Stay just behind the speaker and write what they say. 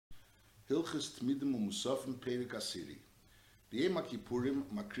Hilchis Tmidim u'Musafim Perik Asiri. B'yem HaKippurim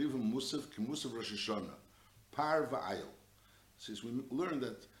makrivim Musaf k'Musaf Rosh Hashanah. Par v'ayil. Since we learned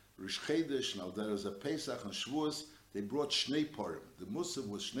that Rish Chedesh and Alderes Pesach and Shavuos, they brought Shnei Parim. The Musaf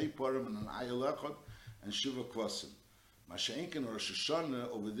was Shnei Parim and an Ayil Echad and Shiva Kvasim. Masha'enken or Rosh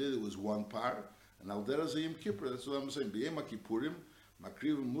Hashanah, over there was one par, and Alderes Yom Kippur, that's what I'm saying. B'yem HaKippurim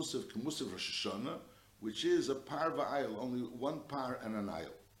makrivim Musaf k'Musaf Rosh Hashanah, which is a par v'ayil, only one par and an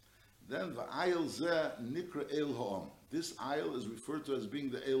ayil. Then v'ayil zeh nikra el ha'am. This ayil is referred to as being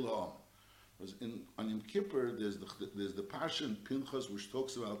the el ha'am. On Yom Kippur, there's the Parsha in Pinchas which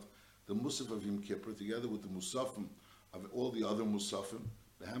talks about the Musaf of Yom Kippur together with the Musafim of all the other Musafim.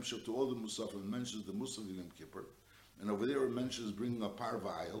 The Hamshah to all the Musafim mentions the Musaf of Yom Kippur, and over there it mentions bringing a par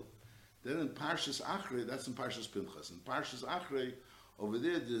v'ayil. Then in Parshas Achrei, that's in Parshas Pinchas. In Parshas Achrei, over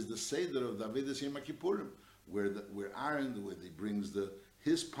there there's the Seder of Davidas Yom Kippurim, where Aaron, where he brings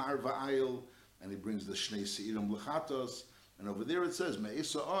his par v'ayil, and he brings the Shnei Seirim L'chatos. And over there it says,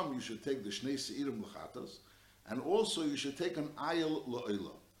 Me'esa Am, you should take the Shnei Seirim L'chatos, and also you should take an Ayil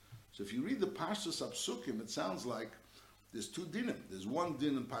Lo'ila. So if you read the Parshas Apsukim, it sounds like there's two dinim. There's one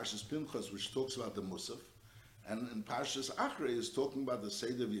din in Parshas Pinchas which talks about the Musaf, and in Parshas Achrei is talking about the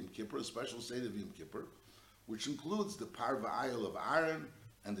Seder of Yom Kippur, a special Seder of Yom Kippur, which includes the par v'ayil of Aaron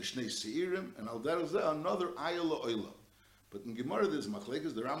and the Shnei Seirim, and al derech zeh another Ayil Lo'ila. But in Gemara there's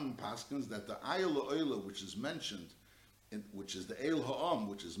machlekes, the Rambam paskins that the Ayil Lo'ila which is mentioned, which is the El Ha'am,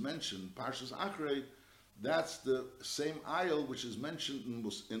 which is mentioned in Parshas Achrei, that's the same Ayil which is mentioned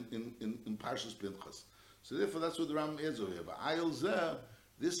in Parshas Pinchas. So therefore that's what the Rambam is over here. But Ayil Zeh,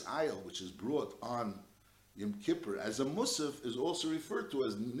 this Ayil which is brought on Yom Kippur as a Musaf is also referred to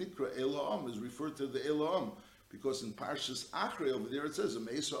as Nikra El Ha'am, is referred to the El Ha'am, because in Parshas Achrei over there it says,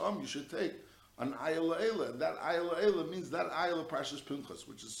 Me'esa Am, you should take an Ayil La'ela, and that Ayil La'ela means that Ayil of Parshas Pinchas,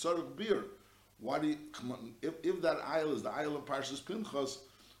 which is Saruk Bir. Why do you come on? If that Ayil is the Ayil of Parshas Pinchas,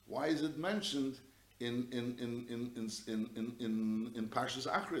 why is it mentioned in Parshas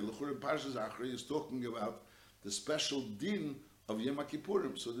Achrei? L'chur in Parshas Achrei is talking about the special din of Yom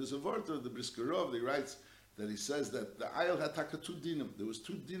Kippurim. So there's a word of the Brisker Rov, he writes that he says that the Ayil had taka two dinim. There was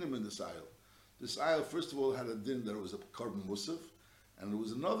two dinim in this Ayil. This Ayil, first of all, had a din that it was a Korban Musaf, and there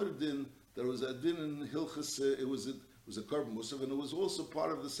was another din that was a din in Hilchas, it was a Korban Musaf, and it was also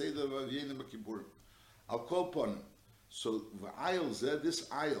part of the Seder of Yom Kippurim. I'll call upon him. So the Ayil Zeh, this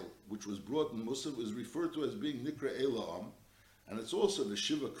Ayil, which was brought in Musaf, is referred to as being Nikra Elam, and it's also the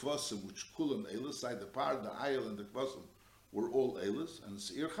Shiva Kvasim, which Kulam Elis, side the part, the Ayil and the Kvasim were all Elis, and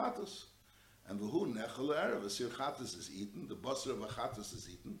Seir Chatas. And the Hu Nechel Erev, a Seir Chatas is eaten, the Basar of a Chatas is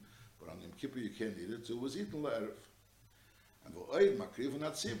eaten, but on Yom Kippur you can't eat it, so it was eaten Erev. And the Oid Makriv and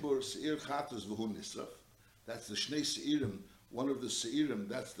Atzibur, Seir Chatas v'hu Nisraf, that's the Shnei Seirim, one of the Seirim,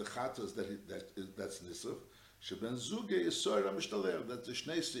 that's the Chatas that's Nisraf. Sheben Zuge is Soir HaMishtaler, that's the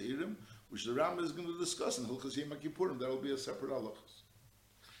Shnei Seirim, which the Rambam is going to discuss in Hilchas Yom Kippurim. That will be a separate halachas.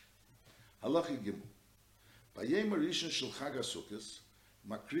 Halacha Gimel. Bayem Rishon Shel Chag HaSukkos,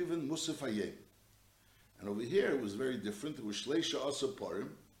 Makriven Musaf Hayem. And over here it was very different. It was Shleisha Asa Parim,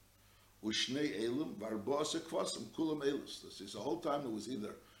 Ushnei Elim, Varba Asa Kvasim, Kulam Elis. This is the whole time it was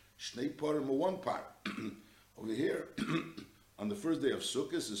either Shnei Parim or one par. Over here, on the first day of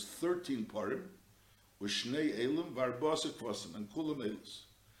Sukkos is 13 Parim, Ushnei Elim, Varba Asa Kvasim, and Kulam Elis.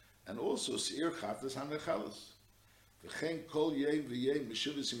 And also Seir Chatas HaNechalas. V'chein Kol Yem V'yem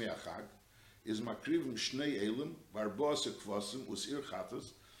Meshivas Yimei HaChag, is Makrivim Shnei Elim, Varba Asa Kvasim, Usir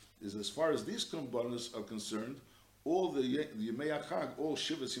Chatas, is as far as these kombanos are concerned, all the Yemei HaChag, all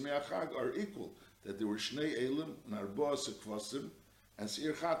Shivas Yemei HaChag are equal, that there were Shnei Elim, and Varba Asa Kvasim, and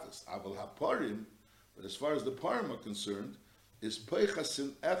Seir Chatas. Aval HaParim, but as far as the Parim are concerned, is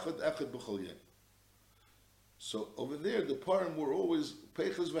Peichasin Echad B'chol Yem. So over there, the Parim were always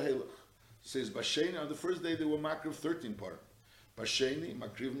Peichas V'helach. Says Basheni, on the first day they were Makriv 13 Parim. Basheni,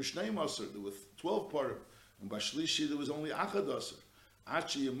 Makriv Mishnei Masr, there were 12 Parim. And Bashlishi, there was only Achad Asr.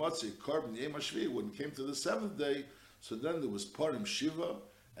 Achi Yemotzi, Korban Yem HaShvi, when it came to the seventh day, so then there was Parim Shiva,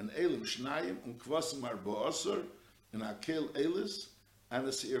 and Elim Shnayim, and Kvasim Arba Asr, and Akel Elis, and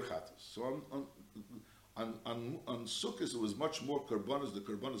the Seir Chatas. So on Sukkot, it was much more Korbanos, the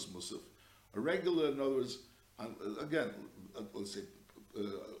Korbanos Musaf. A regular, in other words, again, let's say,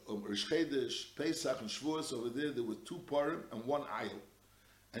 Rish Chedesh, Pesach, and Shavuos, over there were 2 Parim and 1 Ayil.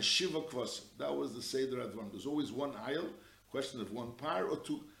 And Shiva Kvasim. That was the Seder Advan. There's always 1 Ayil, question of 1 Par or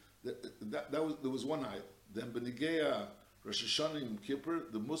 2. There was 1 Ayil. Then Benigeya, Rosh Hashanah, Yom Kippur,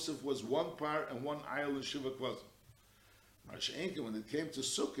 the Musaf was 1 Par and 1 Ayil and Shiva Kvasim. When it came to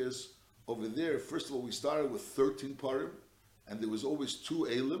Sukkot, over there, first of all, we started with 13 Parim, and there was always 2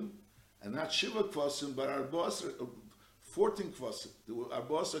 Elim, and not Shiva Kvasim, but Arbasa, 14 Kvasim. There were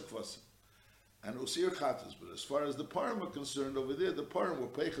Arbasa Kvasim. And Usir Chatas. But as far as the Parim are concerned, over there, the Parim were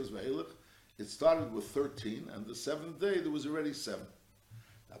Peichas Ve'elech. It started with 13, and the seventh day there was already 7.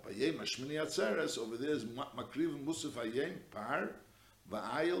 Now, by Yom Hashmini Atzeres, over there is Makriv Musaf Hayem, Par,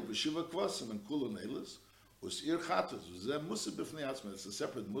 Va'ayel, V'shiva Kvasim, and Kula Nelis. Usir Chatas. Zeh Musaf B'fnei Atzma. It's a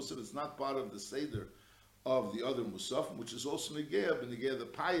separate Musaf. It's not part of the Seder of the other Musaf, which is also Negea, but Negea the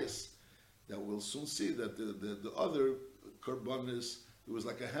pious, that we'll soon see that the other Korbanis, it was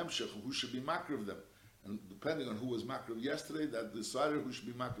like a hemshech, who should be makriv them. And depending on who was makriv yesterday, that decided who should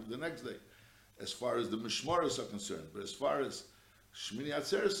be makriv the next day, as far as the mishmaras are concerned. But as far as Shmini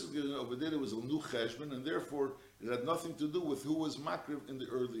Atzeres, over there was a new cheshbon, and therefore it had nothing to do with who was makriv in the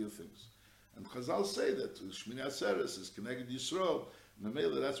earlier things. And Chazal say that Shmini Atzeres is connected to Yisrael,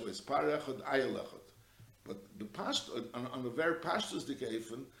 Memela, that's why it's par echad, ayel echad. But the past, on the very pashtus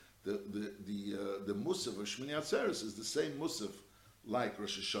dikeifen, the musaf of Shmini Atzeres is the same musaf like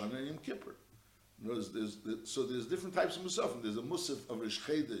Rosh Hashanah and Yom Kippur. So there's different types of musaf. There's a musaf of Rosh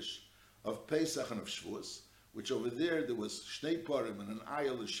Chodesh, of Pesach and of Shavuos, which over there was Shnei Parim and an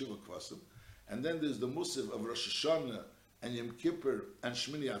ayel of Shiva Kvasim. And then there's the musaf of Rosh Hashanah and Yom Kippur and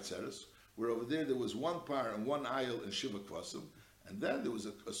Shmini Atzeres, where over there was one par and one ayel and Shiva Kvasim. And then there was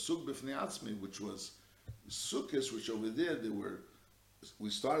a Sug B'fnei Atzmi, which was Sukkos, which over there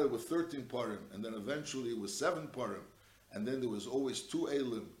we started with 13 parim, and then eventually it was 7 parim, and then there was always 2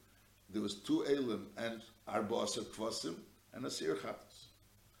 elim. There was 2 elim and arba'asar kvasim and a seir chatas.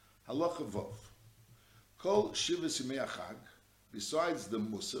 Halacha vav. Kol shivas yimei hachag, besides the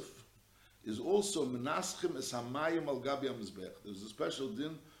musaf, is also menaschim es hamayim al gabi hamizbech. There's a special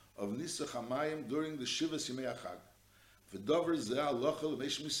din of nisach hamayim during the shivas yimei hachag. V'dover zeh halacha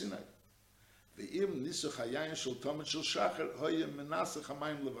l'meish misinai. Ve'im nisach hayayin shel tamid shel shachar hoyem menasach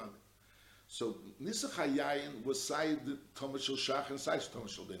hamayim levad. So nisach hayayin was side tamid shel shachar and side tamid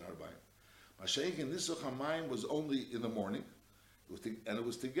shel din arbayim. Mashiach and nisach hamayim was only in the morning, and it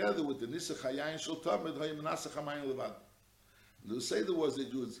was together with the nisach hayayin shel tamid hoyem menasach hamayim levad. The seder was that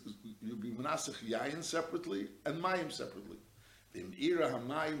you'd be menasach yayin separately and mayim separately. Ve'im ira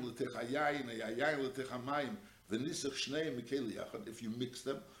hamayim l'tech hayayin hayayin l'tech hamayim v'nisach shneim mikeli yachad. If you mix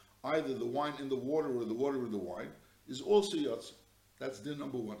them, either the wine in the water or the water in the wine, is also yotz. That's din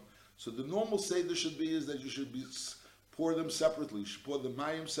number 1. So the normal seder should be is that you should pour them separately. You should pour the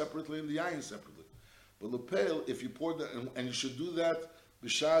mayim separately and the yayin separately. But lepel, if you pour that, and you should do that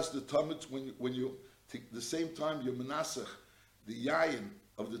b'shas the tamid when you take the same time you menasach the yayin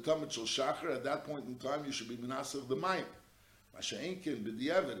of the tamid shel shachar. At that point in time, you should be menasach the mayim. Masha'enkin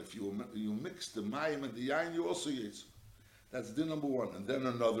b'diavad, if you mix the mayim and the yayin, you also yitz. That's din number 1. And then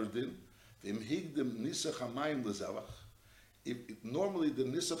another din. Normally the nisach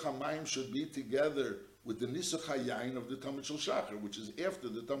hamayim should be together with the nisach hayayin of the tamid shel shachar, which is after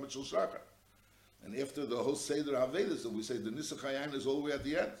the tamid shel shachar. And after the whole Seder HaAvedis, that we say the nisach hayayin is all the way at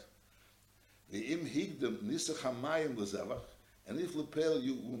the end. Ve'im higdem nisach hamayim l'zevach, and if lepel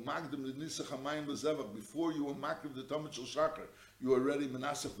you magdem the nisach hamayim l'zevach before you makriv the tamid shel shachar, you already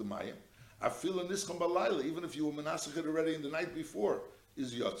menasach the mayim. Afila nischam balayla, even if you were menasach it already in the night before,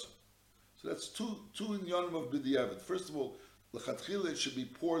 is yotz. So that's two inyanim of b'diavad. First of all, l'chatchila it should be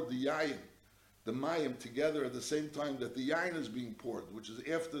poured the yayin, the mayim together at the same time that the yayin is being poured, which is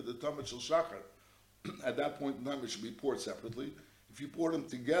after the tamid shel shachar. At that point in time, it should be poured separately. If you pour them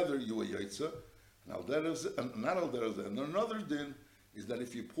together, you are yaitza. And not al derez. And another din is that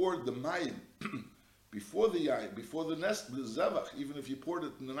if you poured the mayim before the yayin, before the zevach, even if you poured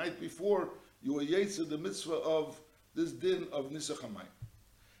it in the night before, you are yaitza the mitzvah of this din of nisach hamayim.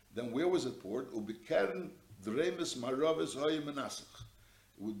 Then where was it poured? Ubikeren dremes maravis hoyim menasach.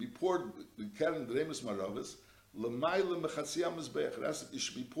 It would be poured ubikeren dremes maravis l'mayla mechatziyah mizbeach. It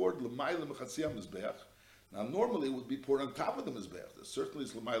should be poured l'mayla mechatziyah mizbeach. Now normally it would be poured on top of the mizbeach. Certainly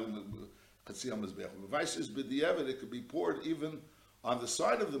it's l'mayla mechatziyah mizbeach. But vice is b'diavad, it could be poured even on the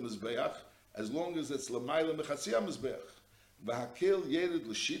side of the mizbeach, as long as it's l'mayla mechatziyah mizbeach. V'hakel yered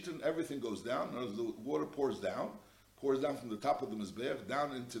l'shitin, everything goes down. In other words, the water pours down from the top of the mizbeach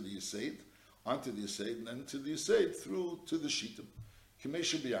down into the yesed, onto the yesed, and then to the yesed through to the shitim. Kimei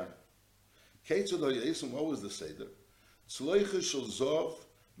shebiyan. Keitzad hoyesim, what was the seder? Tzloicha shel zov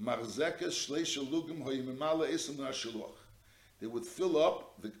marzekes shleisha lugim hoyimimala esim na'shiloch. They would fill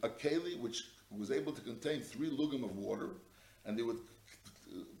up a keli which was able to contain 3 lugim of water, and they would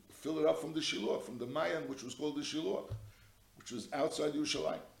fill it up from the shiloch, from the mayan, which was called the shiloch, which was outside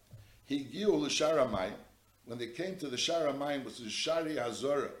Yerushalayim. Higiu l'shar hamayim. When they came to the Shar HaMayim, which is Shari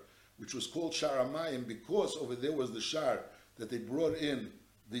Hazorah, which was called Shar HaMayim because over there was the Shar that they brought in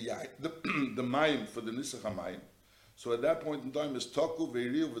the mayim for the nisach hamayim. So at that point in time is toku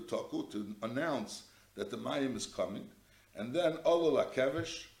ve'iriu v'toku to announce that the mayim is coming, and then olol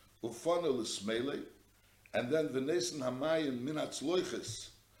hakevesh ufanu l'smeilei, and then v'nesen hamayim min hatzloiches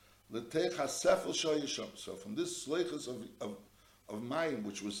l'teich hasefel shoyisham. So from this sloiches of mayim,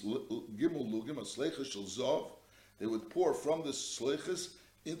 which was gimel lugim, a sloiches shel zov, they would pour from this sloiches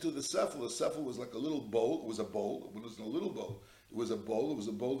into the sefel. The sefel was like a little bowl. It was a bowl. It wasn't a little bowl. It was a bowl. It was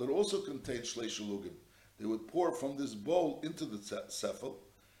a bowl that also contained shleish lugim. They would pour from this bowl into the sefel,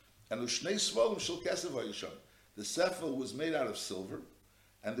 and ushnei svarim shel kesef hayisham. The sefel was made out of silver,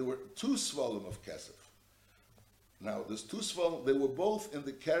 and there were 2 svarim of kesef. Now, there's 2 svarim. They were both in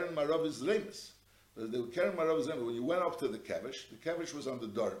the Keren Maravis Remes. They were Keren Maravis Remes. When you went up to the kevish was on the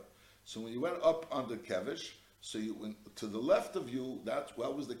door. So when you went up on the kevish, so you went to the left of you. That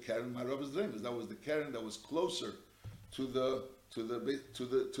was the Keren Maravis Remes. That was the Keren that was closer to the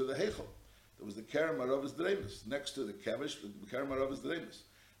heichel. There was the Keren Maravis Remes next to the kevish. The Keren Maravis Remes.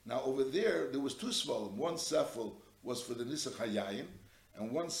 Now over there was 2 svarim. One sefel was for the nisach hayayin,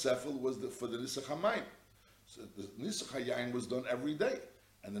 and one sefel was for the nisach hamayim. So the nisach hayayin was done every day,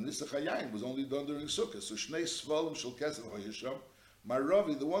 and the nisach hayayin was only done during Sukkot. So shnei svarim shel kesef hayisham.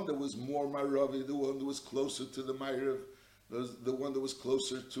 Maravi, the one that was more Maravi, the one that was closer to the Ma'ariv, the one that was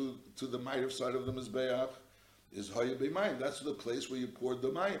closer to the Ma'ariv side of the Mizbeach, is Hayah B'mayim. That's the place where you poured the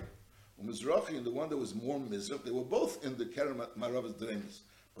Mayim. Mizrachi, and the one that was more Mizrach, they were both in the Keren Maravis Dremes,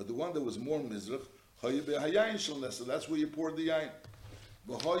 but the one that was more Mizrach, Hayah B'hayayin Shel Nesa, that's where you poured the Yayin.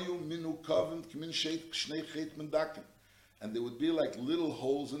 V'hayu minu kaven k'min shnei chet mendakim. And there would be like little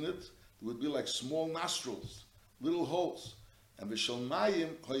holes in it, there would be like small nostrils, little holes. And v'shel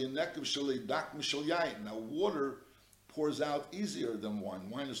mayim hayanekev shel eidak mishel yayin. Now water pours out easier than wine.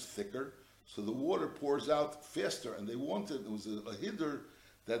 Wine is thicker, so the water pours out faster. And they wanted, there was a hiddur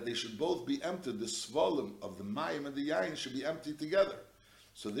that they should both be emptied. The svolim of the mayim and the yayin should be emptied together.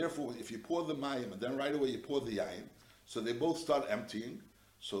 So therefore, if you pour the mayim and then right away you pour the yayin, so they both start emptying.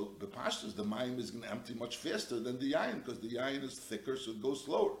 So the pashtus, the mayim is going to empty much faster than the yayin because the yayin is thicker, so it goes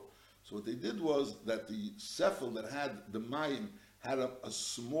slower. So what they did was that the sefel that had the mayim had a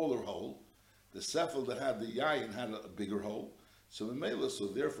smaller hole. The sefel that had the yayin had a bigger hole. So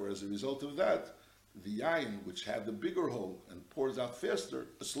therefore, as a result of that, the yayin, which had the bigger hole and pours out faster,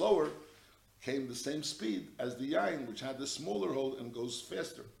 slower, came the same speed as the yayin, which had the smaller hole and goes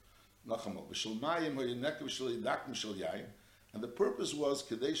faster. And the purpose was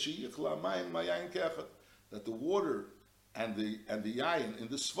that the water and the yayin in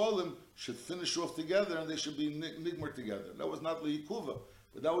the svolim should finish off together and they should be nigmar together. That was not liikuva,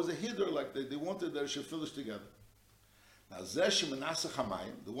 but that was a hiddur, like they wanted that it should finish together. Now zesh menasach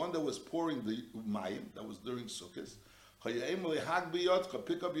hamayim, the one that was pouring the mayim, that was during Sukkot,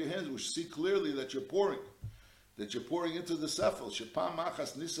 pick up your hands, which see clearly that you're pouring into the sefel. Shepam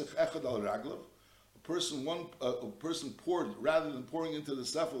machas nisach echad al raglav. A person poured, rather than pouring into the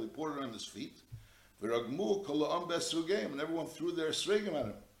sefel, he poured it on his feet. And everyone threw their sregim at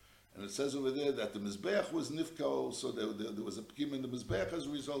him. And it says over there that the Mizbeach was nifkal, so there was a pkim in the Mizbeach as a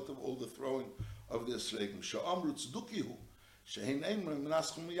result of all the throwing of their sregim.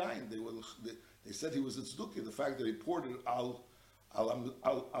 They said he was a tzduki. The fact that he poured it al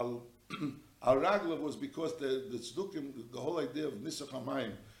raglav was because the tzdukim, the whole idea of nisach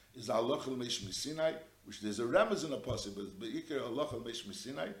hamayim is al-lachal meish misinai, which there's a remez in a pasuk, but it's beikar al-lachal meish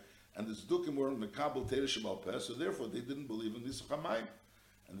misinai. And the tzdukim were mekabel teresh shebal peh, so therefore they didn't believe in nisach hamayim,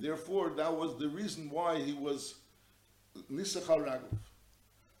 and therefore that was the reason why he was nisach haraglav.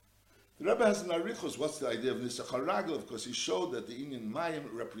 The Rebbe has an arichos. What's the idea of nisach haraglav? Because he showed that the inyan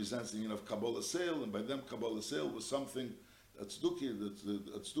mayim represents the inyan of kabbalah sale, and by them kabbalah sale was something that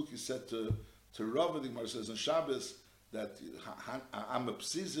tzduki said to Rav. The Gemara says on Shabbos that I'm a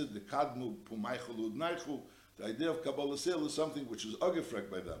psizid, the kadmu pumaychul udnaychu. The idea of kabbalah sale is something which is agifrek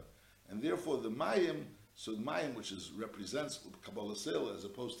by them. And therefore the mayim, so the mayim, which represents kabbalah sale, as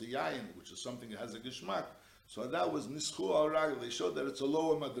opposed to yayin, which is something that has a gishmak, so that was nischu al ragel. They showed that it's a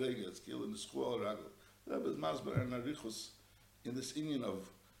lower madrega, it's kil nischu al ragel. That was masber and arichus in this inyan of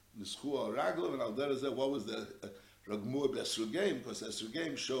nischu al ragel, and al derazeh, what was the ragmur b'esrugim, because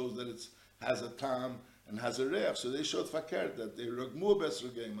esrugim shows that it has a tam and has a reach, so they showed fakir that they ragmur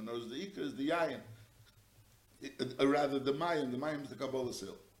b'esrugim, and those the ikar is the yayin. Rather the mayim is the kabbalah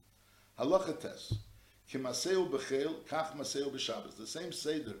sale. Halacha tes, ki maseu b'chel, kach maseu b'Shabbos. The same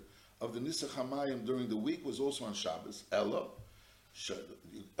seder of the nisach hamayim during the week was also on Shabbos. Ella,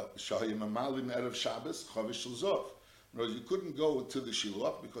 shahayim amalim erev Shabbos, chavish shel zov. In other words, you couldn't go to the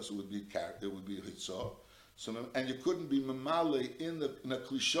shiluach because it would be hitzah. So, and you couldn't be mamale in a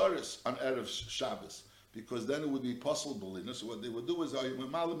klisharis on Erev Shabbos, because then it would be possible. So what they would do is, you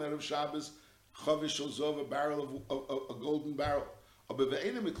mamale Erev Shabbos, chavish zov, a barrel of a golden barrel. It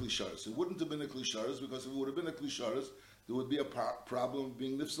wouldn't have been a klisharis, because if it would have been a klisharis, there would be a problem of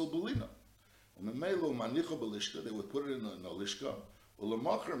being nifsal belina. They would put it in a lishka.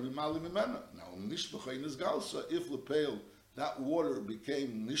 Now, if lepel, that water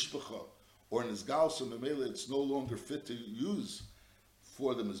became nishpacha, or nisgalsa memela, it's no longer fit to use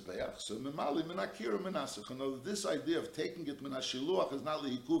for the mizbeach. So memali minakira minasach. Now, this idea of taking it minashiluach is not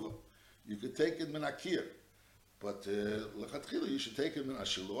lehikuva. You could take it minakir, but lechatchila you should take it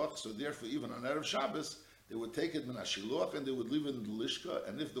minashiluach. So therefore, even on Erev Shabbos, they would take it minashiluach and they would leave it in the lishka.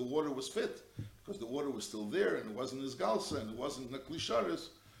 And if the water was fit, because the water was still there and it wasn't nisgalsa and it wasn't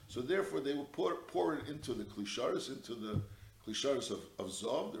naklisharis, so therefore they would pour it into the klisharis, into the klisharis of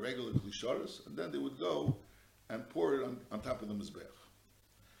Zov, the regular klisharis, and then they would go and pour it on top of the mizbeach.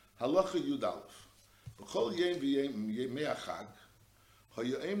 Halacha Yud Aleph. B'chol yem v'yem yemei hachag,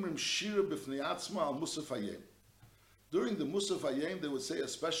 hayoemrim shira b'fnei atzma al musaf hayem. During the musaf hayem, they would say a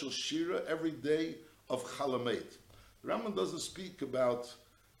special shira every day of Chalamed. The Rambam doesn't speak about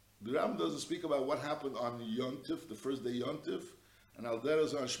what happened on Yontif, the first day Yontif, and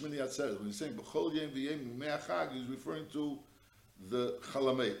Alderas on Shmini Atzeret. When he's saying B'chol yem v'yem yemei hachag, he's referring to the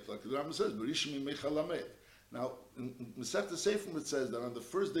Chalamed, like the Rambam says, Berishim Yimei Chalamed. Now, in Masechta Seifim it says that on the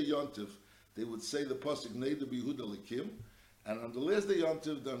first day Yontif, they would say the pasuk Neidu B'Yehuda Likim, and on the last day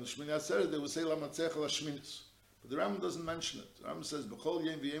Yontif, on Shmini Atzeret, they would say Lamatzech LaShminis. But the Rambam doesn't mention it. The Rambam says, B'chol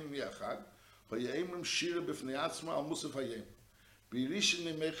yem v'yem yachag, ha'yeimrim shira b'fnei atzma al musaf hayem. B'Rishim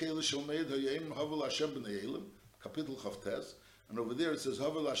Yimei Chel Shalmeid ha'yeim havel Hashem b'nei Elim, Kapitel Chavtes, and over there it says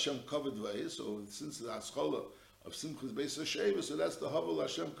havel Hashem kavod v'eis, so since the Askola of Simchas Beis HaSheva, so that's the Havel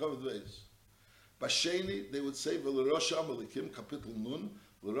Hashem Kavod Veis. Basheni, they would say, V'lerosha Amalikim, Kapitel Nun,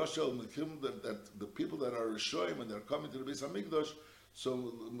 L'rosha Amalikim, that the people that are Rishoyim and they're coming to the Beis HaMikdash, so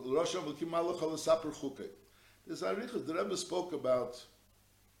L'rosha Amalikim Malach HaLasaper Chukei. This Arichas, the Rebbe spoke about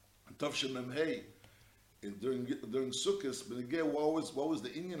Tavshin Memhei during Sukkot, but again, what was the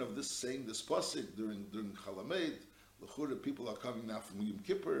inyan of this saying, this pasuk during Chalamed? The people are coming now from Yom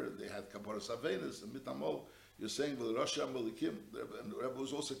Kippur, they had Kaparas Avenis and Mitamol. You're saying the Rosh Amalikim, and the Rebbe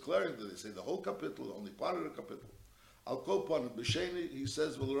was also clearing that they say the whole capital, only part of the capital. Al Kolpan B'Sheni, he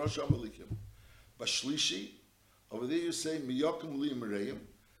says the Rosh Amalikim. Bashlishi, over there you say Miyakim Li Mereim.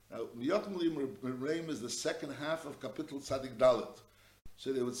 Now Miyakim Li Mereim is the second half of Kapitel Tzadik Dalet.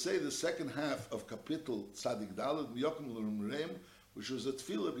 So they would say the second half of Kapitel Tzadik Dalet, Miyakim Li Mereim, which was a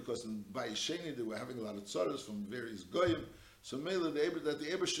tefillah because in Ba'isheni they were having a lot of tzaras from various goyim. So Mela that the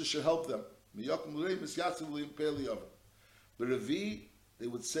Ebershter should help them. The Revi, they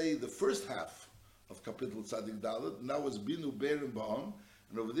would say the first half of Kapitel Tzadik Dalet, and that was Binu Berim Ba'am,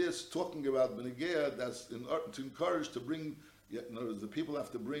 and over there it's talking about Benegea, that's to encourage to bring, in other words, the people have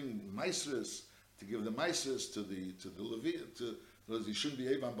to bring maisres, to give the maisres to the Levi, in other words, you shouldn't be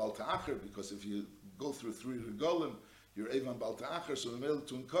Evan Bal Ta'acher, because if you go through 3 regolim, you're Evan Bal Ta'acher, so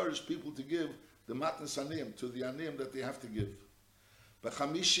to encourage people to give the Matnas Aniyim, to the Aniyim that they have to give. But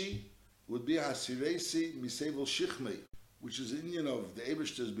Chamishi would be Hasiresi Misevel Shichmei, which is Indian of the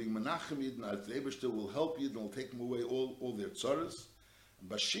Ebershter being Menachem Yidden, as the Ebershter will help Yidden, will take them away all their tzaras. And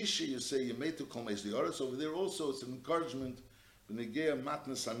Bashishi, you say Yemetu Kol Meis Lioris. Over there also it's an encouragement, B'negea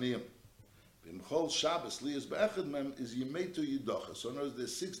Matnas Aniyim. B'mchol Shabbos Lias Be'echad Mem is Yemetu Yidocha. So in other words,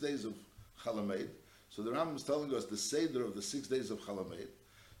 there's 6 days of Chalamed. So the Rambam is telling us the Seder of the 6 days of Chalamed.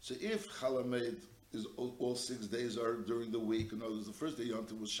 So if Chalamed is all 6 days are during the week, in other words, the first day Yom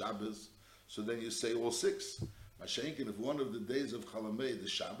Tov was Shabbos, so then you say all 6. Mashenkin, if one of the days of Chalamed is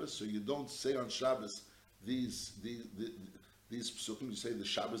Shabbos, so you don't say on Shabbos these psukim, you say the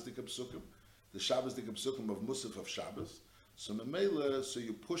Shabbos Dika psukim of Musaf of Shabbos. So Memela, so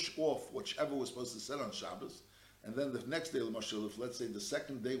you push off whichever was supposed to say on Shabbos, and then the next day, if let's say the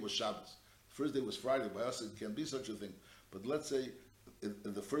second day was Shabbos, the first day was Friday, by us it can't be such a thing, but let's say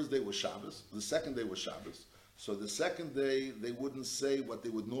the first day was Shabbos, the second day was Shabbos, so the second day they wouldn't say what they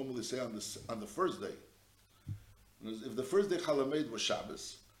would normally say on the first day. If the first day Chalamed was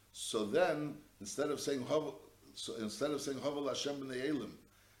Shabbos, so then instead of saying Havel Hashem b'nei Elim,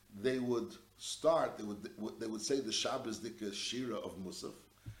 they would say the Shabbos Dika Shira of Musaf,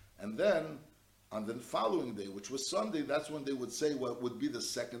 and then on the following day, which was Sunday, that's when they would say what would be the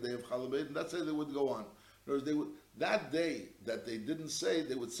second day of Chalamed, and that's how they would go on. In other words, that day that they didn't say,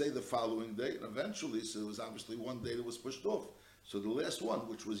 they would say the following day, and eventually, so it was obviously one day that was pushed off. So the last one,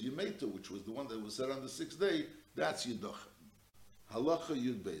 which was Yemetu, which was the one that was said on the 6th day, that's Yidoch. Halacha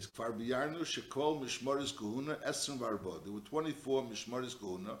Yud Beis. Kfar biyarnu shekol mishmaris kahuna esrim varbo. There were 24 mishmaris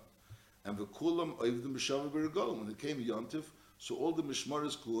kahuna, and v'kulam oivdim b'shavu b'regolim. When it came Yontif, so all the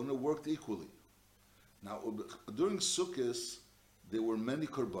mishmaris kahuna worked equally. Now, during Sukkot, there were many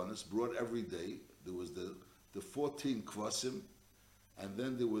korbanos brought every day. There was the 14 kvasim, and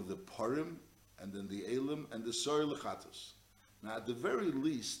then there were the parim, and then the elim, and the soir lechatos. Now, at the very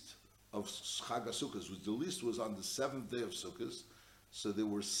least of Chag HaSukkos, which the least was on the 7th day of Sukkot, so there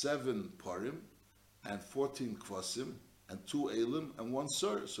were 7 parim, and 14 kvasim, and 2 elim, and 1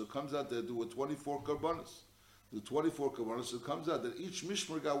 soir. So it comes out that there were 24 korbanos. The 24 korbanos, so it comes out that each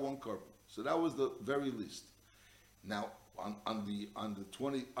mishmar got 1 korban. So that was the very least. Now, on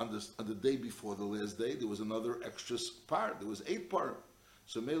the day before the last day, there was another extra par. There was 8 parim.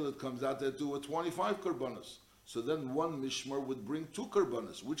 So maybe it comes out that there were 25 korbanos. So then one mishmar would bring 2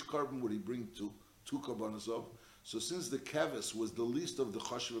 korbanos. Which korban would he bring two korbanos of? So since the keves was the least of the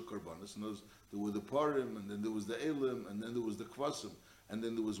chashuva korbanos, there were the parim, and then there was the elim, and then there was the kvasim, and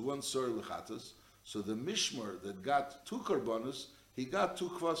then there was 1 sor lechatas. So the mishmar that got 2 korbanos, he got 2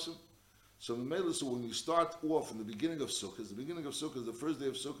 kvasim. So when you start off in the beginning of Sukkot, the first day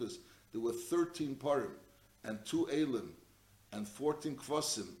of Sukkot, there were 13 parim, and 2 elim, and 14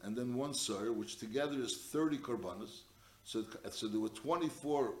 kvasim, and then 1 sor, which together is 30 korbanos. So there were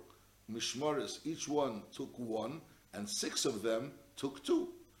 24 mishmaris, each one took 1, and 6 of them took 2.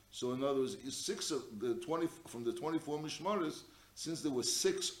 So in other words, 6 of the 20 from the 24 mishmaris, since there were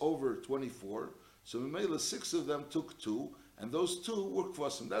 6 over 24, so Mimela 6 of them took 2, and those 2 were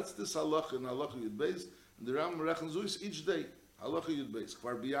kvasim. That's this halacha in halacha Yud Beis, and the Rambam reckons zuis each day. Halacha Yud Beis.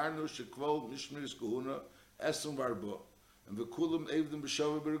 Kvar biyarnu shekvol mishmeris kahuna esrim varbo, and v'kulam evdim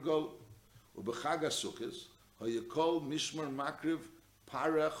b'shavu b'regol, u'b'chag HaSukkos hayakol mishmar makriv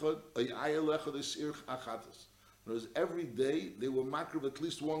par echad ayayel echad esir achatas. In other words, every day they were makriv at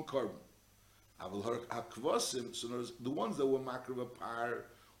least 1 korban. Aval hakvasim, so in other words, the ones that were makriv a par,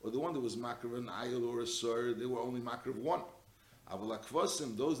 or the one that was makriv an ayel or a sor, they were only makriv 1. Aval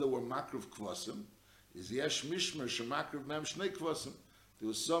hakvasim, those that were makriv kvasim, is yesh mishmar shemakriv mem shnei kvasim. There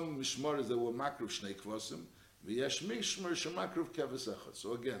was some mishmaras that were makriv shnei kvasim, v'yesh mishmar shemakriv keves echad.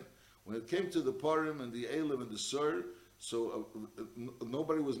 So again, when it came to the parim and the elim and the sor, so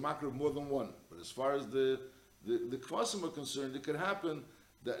nobody was makriv more than 1. But as far as the kvasim are concerned, it could happen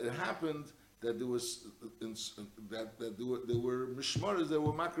that there was that there were mishmaras that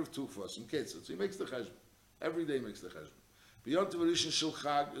were makriv 2 kvasim. So he makes the cheshbon. Every day he makes the cheshbon. Beyond the Rishon Shel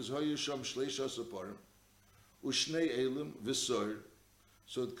Chag is Hoyu Sham Shleisha Saparim, Ushnei Elim V'Sor.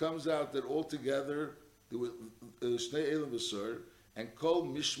 So it comes out that altogether there were Shnei Elim V'Sor and Kol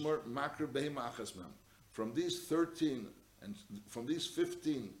Mishmar Makr Behem Achas Mem. From these 13 and from these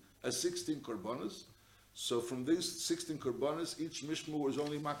 16 korbanos. So from these 16 korbanos, each mishmar was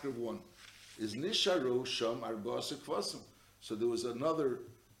only makr 1. Is Nisharu Sham Arba'asa Kvasim. So there was another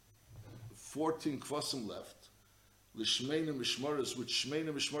 14 kvasim left. L'shmeina mishmaris, which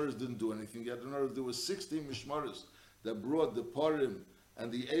shmeina mishmaris didn't do anything yet. In other words, there was 16 mishmaris that brought the parim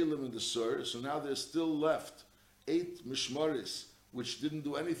and the elim and the sor. So now there's still left 8 mishmaris which didn't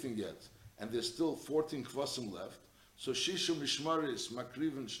do anything yet, and there's still 14 kvasim left. So shisha mishmaris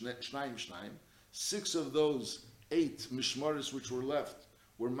makriven shnaim shnaim. 6 of those 8 mishmaris which were left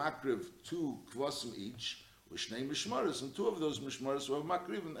were makriv 2 kvasim each, with shnei mishmaris, and 2 of those mishmaris were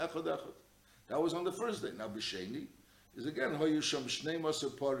makriven echad echad. That was on the first day. Now b'sheni is again hoyusham shnei maser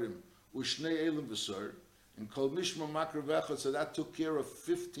parim u'shnei elim v'sor and kol mishmar makriv echad. So that took care of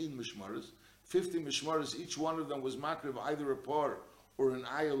 15 mishmaris. 15 mishmaris, each one of them was makriv either a par or an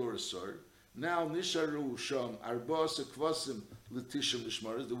ayel or a sor. Now nisharu sham arba'as kvasim l'tisha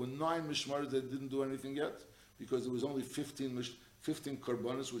mishmaris. There were 9 mishmaris that didn't do anything yet because there was only 15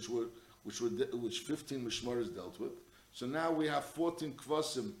 korbanos which 15 mishmaris dealt with. So now we have 14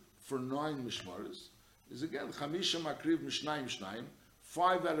 kvasim for 9 mishmaris. Is again chamisha makriv mishnayim shnayim.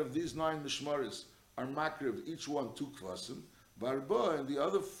 5 out of these 9 mishmaris are makriv, each one 2 kvasim. Barba and the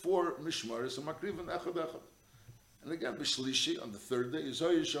other 4 mishmaris are makriv and echad echad. And again, b'shlishi on the third day is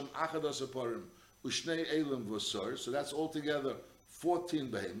hoyisham achad asaparim ushnei elim v'sor. So that's altogether 14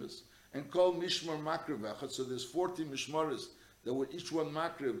 behemoths. And called mishmar makriv echad. So there's 14 mishmaris that were each one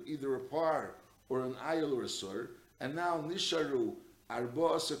makriv, either a par or an ayel or a sor. And now nisharu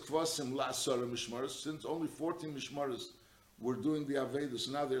arba'asa kvasim la'asara mishmaris. Since only 14 mishmaris were doing the aveda,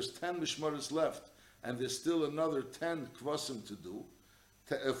 so now there's 10 mishmaris left, and there's still another 10 kvasim to do.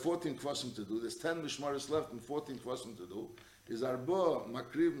 14 kvasim to do. There's 10 mishmaris left and 14 kvasim to do. Is arba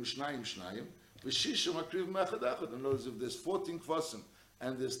makriv mishnayim shnayim, v'shisha makriv mechad echad. In other words, if there's 14 kvasim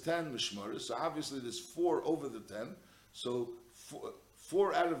and there's 10 mishmaris, so obviously there's 4 over the 10. So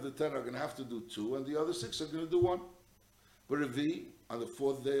four out of the 10 are going to have to do 2, and the other 6 are going to do 1. But Revi, on the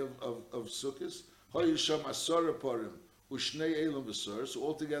 4th day of Sukkot, Hayisham Asara Parim, Ushnei Elam V'Sar, so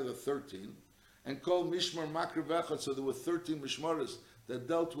altogether 13, and called Mishmar Makriv Echad, so there were 13 Mishmaras that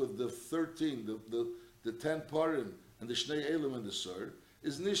dealt with the 13, the 10 Parim, and the Shnei Elam and the Sar,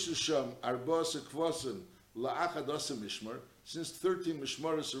 is Nishusham Arba'asa Kvasim La'achad Asa Mishmar, since 13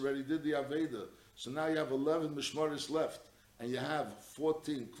 Mishmaras already did the Aveda, so now you have 11 Mishmaras left, and you have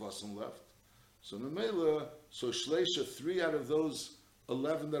 14 Kvasim left. So Memela, so Shleisha, 3 out of those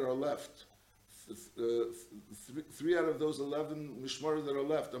 11 that are left, 3 out of those 11 Mishmaras that are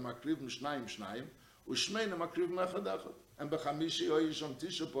left are Makriv Mishnayim Shnayim, Ushmeina Makriv Mechad Echad, and Bechamishi Oyisham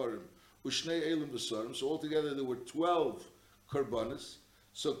Tisha Parim, Ushnei Elam V'Sarim, so altogether there were 12 Karbanis.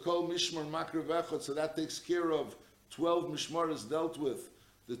 So Kol Mishmar Makriv Echad, so that takes care of 12 Mishmaras dealt with,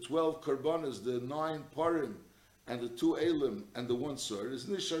 the 12 Karbanis, the 9 Parim, and the 2 Elam, and the 1 Sar. Is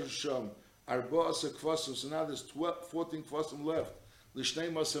Nishar Sham, Arba'asa Kvasim, so now there's 14 Kvasim left.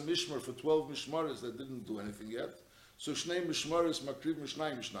 L'shnei Masa Mishmar for 12 Mishmaras that didn't do anything yet. So Shnei Mishmaras Makriv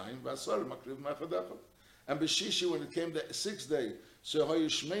Mishnayim Mishnayim, V'asar Makriv Mechad Echad. And B'shishi, when it came the 6th day, so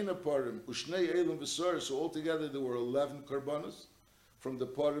Hayishmeina Parim, Ushnei Elam V'Sar, so altogether there were 11 Karbanas from the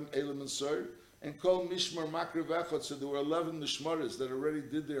Parim, Elam and Sar, and Kol Mishmar Makriv Echad, so there were 11 Mishmaras that already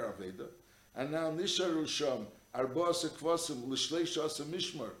did their Aveda. And now Nisharu Sham, Arba'asa Kvasim, L'shleisha Asa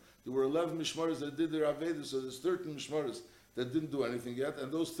Mishmar, there were 11 Mishmaras that did their Aveda, so there's 13 Mishmaras that didn't do anything yet,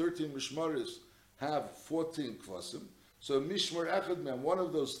 and those 13 Mishmaras have 14 Kvasim. So Mishmar Echad Mem, one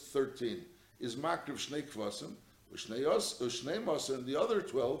of those 13, is Makriv Shnei Kvasim, Ushnei Masa, and the other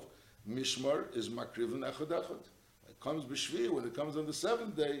 12, Mishmar is Makriv and Echad Echad. It comes B'Shvi, when it comes on the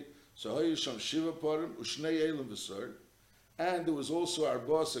 7th day, so Hayisham Shiva Parim, Ushnei Elam V'Sar, and there was also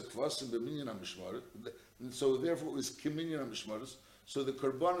Arba'asa Kvasim B'Minyan HaMishmaris, so therefore it was Kiminyan HaMishmaris, so the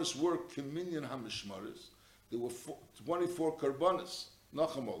Karbanis were Kiminyan HaMishmaris. There were 24 Karbanis,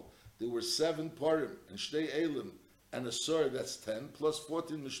 Nachamol. There were 7 Parim, and Shnei Elam, and a Sar, that's 10, plus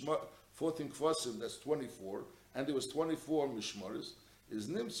 14 Kvasim, that's 24, and there was 24 Mishmaris, is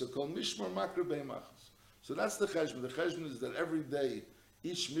Nimsa called Mishmar Makriv Be'emachas. So that's the Cheshbon. The Cheshbon is that every day,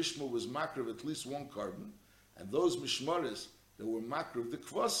 each Mishmar was Makriv at least 1 carbon, and those Mishmaris that were Makriv, the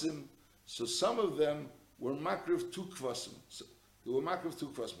Kvasim, so some of them were Makriv 2 Kvasim. So they were Makriv 2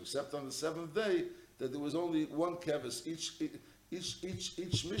 Kvasim, except on the 7th day, that there was only 1 kevis. Each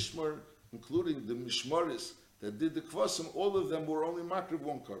Mishmar, including the Mishmaris that did the Kvasim, all of them were only Makriv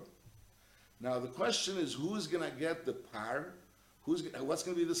 1 carbon. Now the question is, who's going to get the par? What's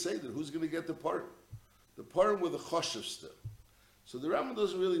going to be the Seder? Who's going to get the par? The par with the Choshev still. So the Rambam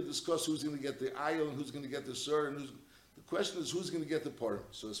doesn't really discuss who's going to get the ayil and who's going to get the sur, and the question is who's going to get the par.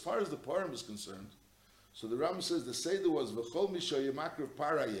 So as far as the par is concerned, so the Rambam says the Seder was V'chol Misha Yemakriv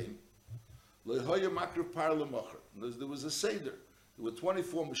Parayim, Lehoya Makriv Par L'Mocher. There was a Seder. There were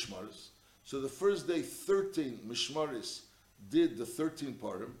 24 Mishmaris. So the first day, 13 Mishmaris did the 13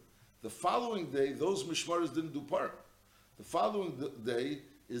 Parim. The following day, those Mishmaris didn't do Parim. The following day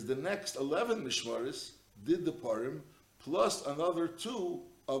is the next 11 Mishmaris did the Parim, plus another 2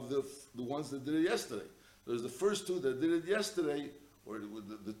 of the ones that did it yesterday. There's the first 2 that did it yesterday, or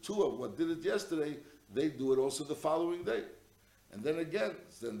the 2 of what did it yesterday, they do it also the following day. And then again,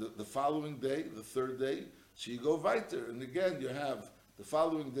 the following day, the 3rd day, so you go weiter, and again you have the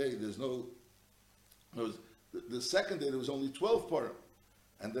following day, the 2nd day there was only 12 Parim.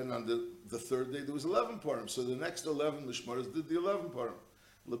 And then on the 3rd day there was 11 Parim. So the next 11 Mishmaras did the 11 Parim.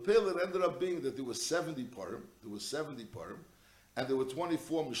 Lepel, it ended up being that there was 70 Parim. There was 70 Parim. And there were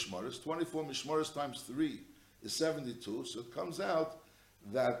 24 Mishmaras. 24 Mishmaras times 3 is 72. So it comes out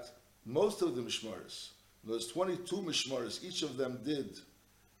that most of the Mishmaras, those 22 Mishmaras, each of them did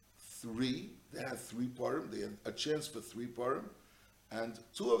 3. They had 3 Parim. They had a chance for 3 Parim. And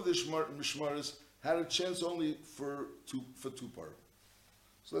 2 of the Mishmaras had a chance only for 2 Parim.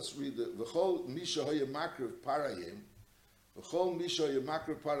 So let's read the V'chol Misha Hoya Makriv Parayim, V'chol Misha Hoya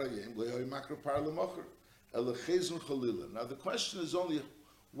Makriv Parayim, Lehoya Makriv Par L'Mocher, Elechezun Chalila. Now the question is only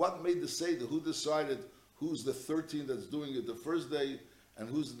what made the Seder, who decided who's the 13 that's doing it the first day, and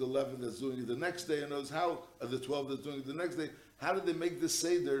who's the 11 that's doing it the next day, and how are the 12 that's doing it the next day. How did they make the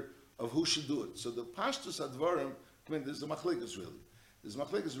Seder of who should do it? So the Pashtus Advarim, there's a Machlekes really. There's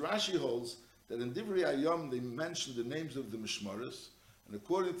Machlekes. Rashi holds that in Divrei Hayom they mention the names of the Mishmaris. And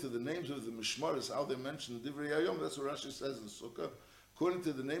according to the names of the Mishmaris, how they mentioned in Divrei Hayom, that's what Rashi says in Sukkah. According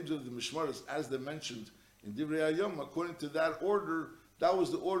to the names of the Mishmaris, as they mentioned in Divrei Hayom, according to that order, that was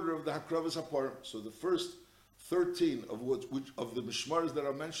the order of the Hakravas HaParim. So the first 13 of the Mishmaris that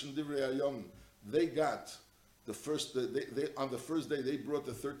are mentioned in Divrei Hayom, they got the first, on the first day they brought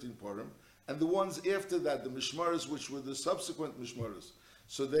the 13 parim, and the ones after that, the mishmaras, which were the subsequent mishmaras.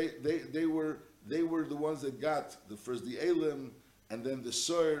 So they were the ones that got the first the elim, and then the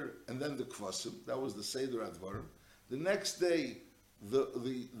sur, and then the kvasim. That was the seder advarim. The next day, the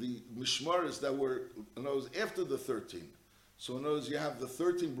mishmaras that were, in other words, after the 13. So in other words, you have the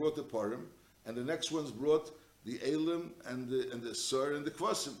 13 brought the parim, and the next ones brought the elim and the sur and the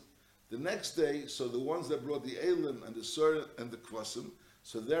kvasim. The next day, so the ones that brought the elim and the sur and the kvasim,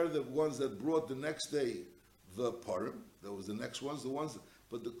 so they're the ones that brought the next day the parim. That was the next ones,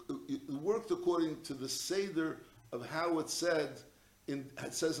 but it worked according to the seder of how it says in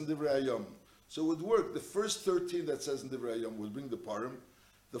Divrei Hayom. So it would work. The first 13 that says in Divrei Hayom would bring the parim.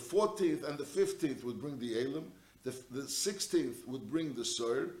 The 14th and the 15th would bring the elim. The 16th would bring the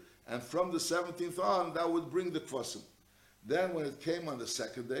sur. And from the 17th on, that would bring the kvasim. Then when it came on the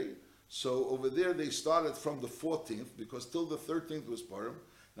second day, so over there they started from the 14th, because till the 13th was parim.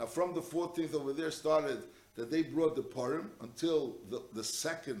 Now from the 14th over there started that they brought the parim until the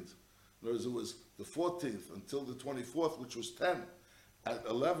second, in other words, it was the 14th until the 24th, which was 10, at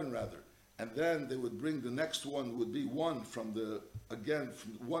 11 rather. And then they would bring the next one would be one from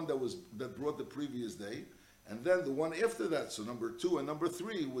one that brought the previous day. And then the one after that, so number 2 and number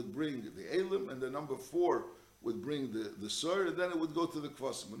 3 would bring the elim, and the number 4 would bring the sur, and then it would go to the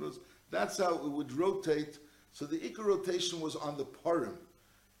kvasim. That's how it would rotate. So the ikar rotation was on the parim,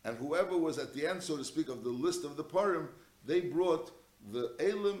 and whoever was at the end, so to speak, of the list of the parim, they brought the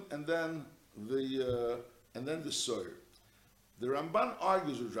elim and then the sur. The Ramban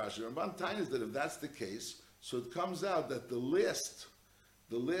argues with Rashi. The Ramban tells that if that's the case, so it comes out that the last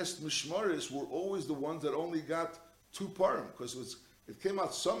mishmaris were always the ones that only got 2 parim, because it came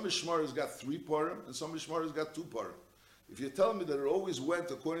out some mishmaris got 3 parim and some mishmaris got 2 parim. If you tell me that it always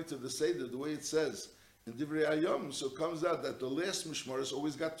went according to the Seder, the way it says in Divrei Hayom, so it comes out that the last mishmaris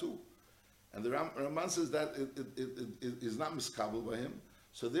always got 2. And the Ramban says that it is not miskabel by him.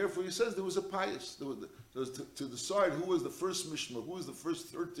 So therefore he says there was a pious. There was to decide who was the first mishmar, who was the first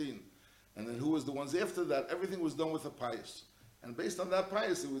 13, and then who was the ones after that. Everything was done with a pious. And based on that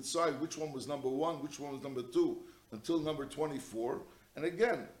pious, they would decide which one was number 1, which one was number 2, until number 24. And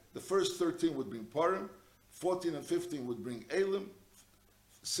again, the first 13 would bring parim, 14 and 15 would bring elim,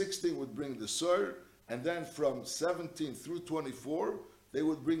 16 would bring the sur, and then from 17 through 24, they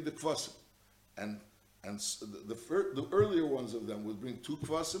would bring the kvasim. And the earlier ones of them would bring 2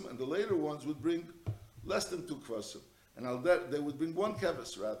 kvasim, and the later ones would bring less than 2 kvasim. And they would bring 1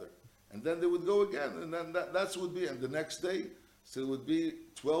 keves rather. And then they would go again, and then that would be, and the next day, so it would be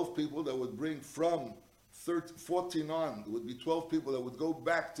 12 people that would bring from 14 on. There would be 12 people that would go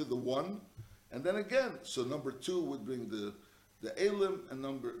back to the 1, and then again, so number 2 would bring the elim, and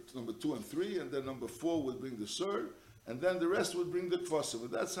number 2 and 3, and then number 4 would bring the sur, and then the rest would bring the kvasim.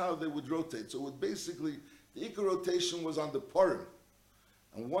 And that's how they would rotate. So it would basically, the ikar rotation was on the parim.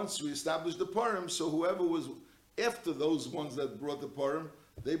 And once we established the parim, so whoever was after those ones that brought the parim,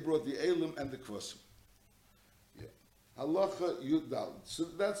 they brought the elim and the kvasim. Halacha Yud Dal. So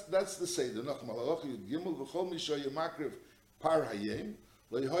that's the Seder. Halacha Yud Gimel v'chol misha yamakriv par hayem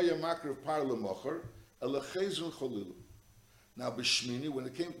le'hoya makriv par lemocher elechezron cholilu. Now b'shmini, when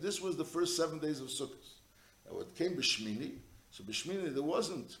it came, this was the first 7 days of Sukkot. Now it came b'shmini. So b'shmini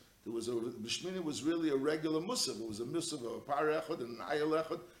b'shmini was really a regular musaf. It was a musaf of a par echad and an ayel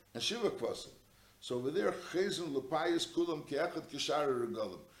echad and shiva kvasim. So over there, chezron lepayis kulam ke'echad kishar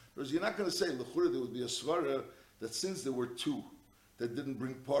regalim. Whereas you're not going to say l'chura there would be a svara that since there were 2 that didn't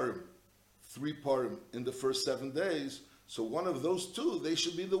bring parim, 3 parim in the first 7 days, so one of those 2, they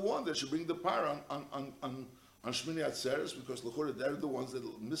should be the one that should bring the par on Shmini Atzeres, because l'chura they're the ones that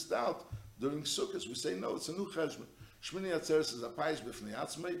missed out during Sukkot. We say no, it's a new cheshbon. Shmini Atzeres is a payis b'fnei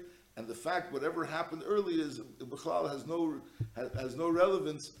atzmei, and the fact whatever happened earlier is b'chlal has no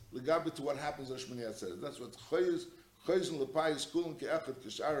relevance legabe to what happens on Shmini Atzeres. That's what chayzon lepayis kulam ke'echad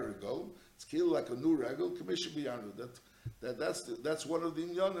kishar regalim. It's kind of like a new regel. Commission beyond that's one of the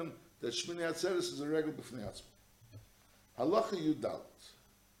inyanim that Shmini Atzeres is a regel b'fnei atzmei. Halacha Yudalit.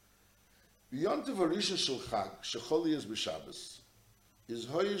 Beyond the varisha shel chag shecholi is b'Shabbos is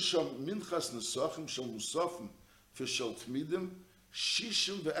hoyisham minchas nesachim shel musafim for shel tmidim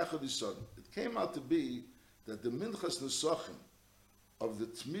shishim ve'echad isodim. It came out to be that the minchas nesachim of the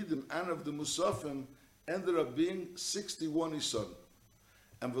tmidim and of the musafim ended up being 61 isodim.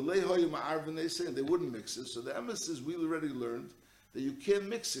 And and they wouldn't mix it. So the emes is we already learned that you can't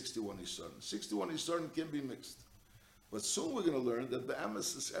mix 61 Yisrael. 61 Yisrael can be mixed. But soon we're going to learn that the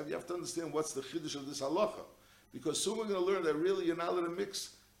emes is, you have to understand what's the chiddush of this halacha. Because soon we're going to learn that really you're not allowed to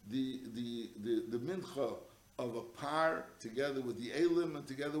mix the mincha of a par together with the elim and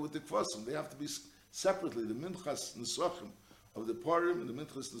together with the kvasim. They have to be separately. The minchas nesachim of the parim and the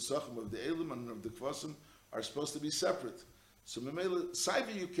minchas nesachim of the elim and of the kvasim are supposed to be separate. So memela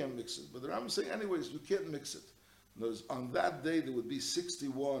saiva you can't mix it, but the Rambam is saying anyways you can't mix it. Notice, on that day there would be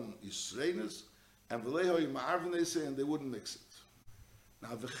 61 Yisreinas and v'leho yima'arvin they say, and they wouldn't mix it.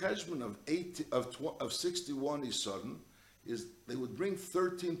 Now the cheshbon of 61 Yisodin is they would bring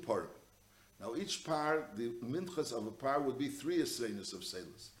 13 parim. Now each par, the minchas of a par would be 3 Yisreinas of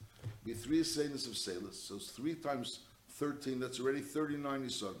Selis. Be 3 Yisreinas of Selis, so it's 3 times 13, that's already 39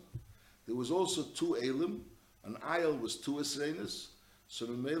 Yisodin. There was also 2 Elim, an ayel was 2 Yisreinas, so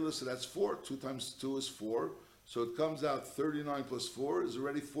memela, so that's 4, 2 times 2 is 4, so it comes out 39 plus 4 is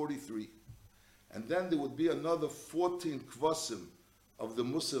already 43. And then there would be another 14 kvasim of the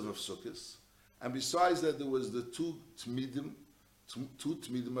Musaf of Sukkot. And besides that, there was the 2 tmidim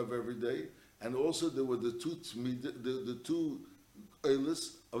of every day. And also there were the 2 tmidim, the 2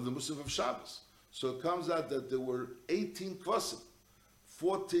 eilis of the Musaf of Shabbos. So it comes out that there were 18 kvasim,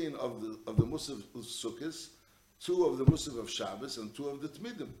 14 of the Musaf of Sukkot, 2 of the Musaf of Shabbos, and 2 of the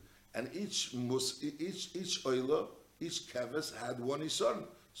tmidim. And each oila, each keves had 1 ison.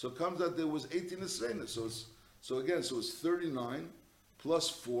 So it comes out there was 18 Yisreinas. So it's 39 plus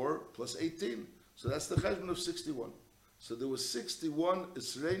 4 plus 18. So that's the cheshbon of 61. So there was 61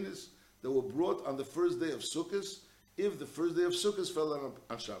 Yisreinas that were brought on the first day of Sukkot, if the first day of Sukkot fell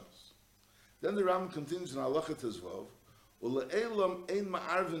on Shabbos. Then the Rambam continues in Halacha Tezvav, Ule'elam ein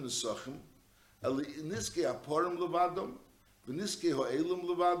ma'arvin nesachim, eli niskei aparim levadom, v'niskei ha'elam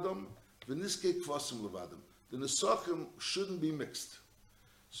levadom, v'niskei kvasim levadom. The nesachim shouldn't be mixed.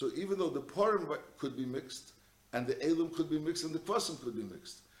 So even though the parim could be mixed, and the elam could be mixed, and the kvasim could be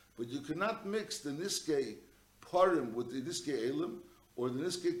mixed, but you cannot mix the niskei parim with the niskei elam, or the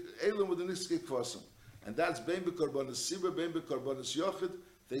niskei elam with the niskei kvasim. And that's bein bekarbanis sibur, bein bekarbanis yochid.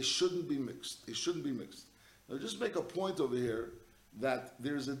 They shouldn't be mixed. They shouldn't be mixed. Now just make a point over here that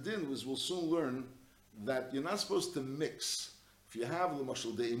there's a din, which we'll soon learn, that you're not supposed to mix. If you have,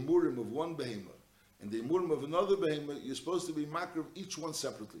 l'mashal, the imurim of one behemoth, and the imurim of another behemoth, you're supposed to be makriv each one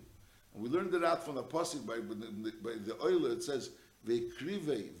separately. And we learned it out from the pasuk by the oiler. It says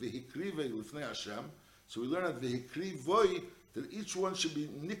vehikrive lifnei Hashem. So we learn that vehikrivoi, that each one should be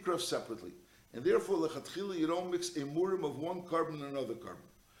nikrav separately, and therefore lechatchila you don't mix imurim of one carbon and another carbon.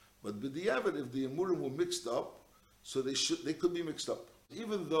 But b'diavad, if the imurim were mixed up, so they could be mixed up.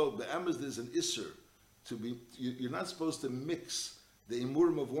 Even though the emes there's an isser to be, you're not supposed to mix the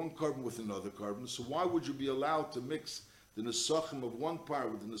imurim of one carbon with another carbon. So why would you be allowed to mix the nesachim of one par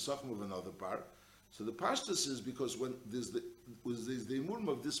with the nesachim of another par? So the pashtus is because when there's the imurim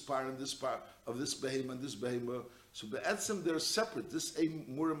of this par and this par, of this behema and this behema, so be'etzim they're separate. This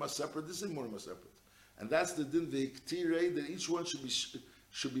imurim are separate, this imurim are separate. And that's the din v'iktirei, that each one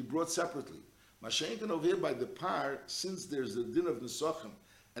should be brought separately. Mashenkin over here by the par, since there's the din of nesachim,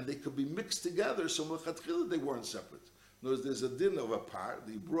 and they could be mixed together, so l'chatchila they weren't separate. In other words, there's a din of a par,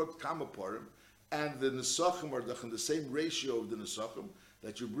 they brought kama parim, and the nesachim are in the same ratio of the nesachim,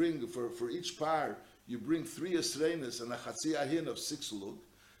 that you bring, for each par, you bring 3 esreinas and a chatzi ahin of 6 lug.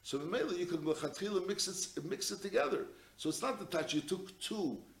 So mainly you can l'chatchila mix it together. So it's not that you took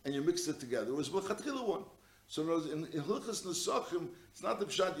 2 and you mixed it together, it was l'chatchila 1. So in Hilchas Nesachim, it's not the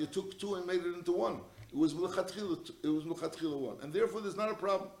pshat you took 2 and made it into 1. It was l'chatchila 1. And therefore there's not a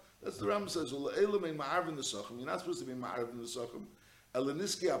problem. That's the Rambam says, you're not supposed to be ma'arv in Nesachim. The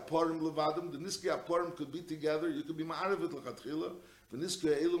niskei aparim could be together. You could be ma'ariv it l'chatchila. The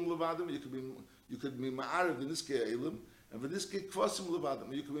niskei elim levadim. You could be ma'ariv the niskei elim, and the niskei kvasim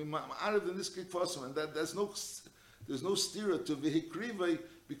levadim. You could be ma'ariv the niskei kvasim, and there's no stira to vehikrive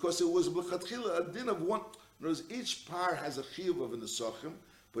because it was l'chatchila a din of one. In other words, each par has a chiyuv of a nesachim,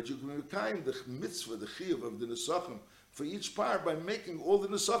 but you can kind the mitzvah, the chiyuv of the nesachim for each par by making all the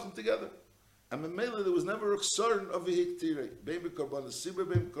nesachim together. And Memela, there was never a chsarn of a hiktirei. Bein b'karbanos sibur,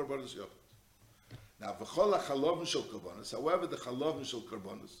 bein b'karbanos yochid. Now, v'chol ha'chalavim shel karbanos, however, the chalavim shel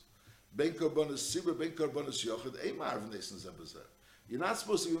karbanos, bein karbanos sibur, bein karbanos yochid, ein ma'arv neisen zebazeh. You're not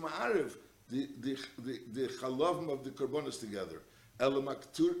supposed to be ma'arv the chalavim of the karbanos together. Ela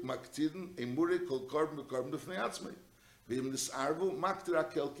maktidin, emure kol karban b'karban b'fnei atzmei. V'im nisarvu, maktir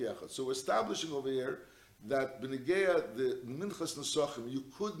akel kiachad. So we're establishing over here that b'negeya, the minchas nesachim, you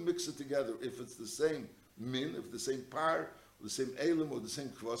could mix it together if it's the same min, if the same par, or the same elim, or the same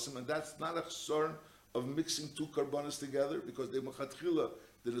kvasim, and that's not a chsarn of mixing 2 karbanos together, because they mechatchila,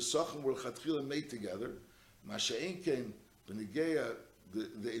 the nesachim were chatchila made together. Masha'en came b'negeya,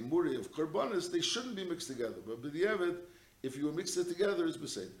 the emuri of karbanos, they shouldn't be mixed together. But b'diavad, if you mix it together, it's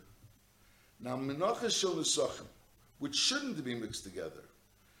beseder. Now, menachas shel nesachim, which shouldn't be mixed together,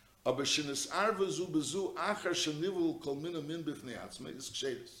 aber shenisarva zu bezu achar shenivul kol mina min b'fnei atzmei is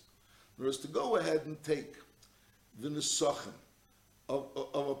ksheris. In other words, to go ahead and take the nesachim of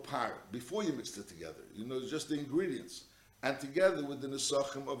a par before you mixed it together, just the ingredients, and together with the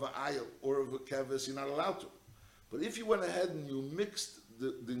nesachim of an ayil or of a keves, you're not allowed to. But if you went ahead and you mixed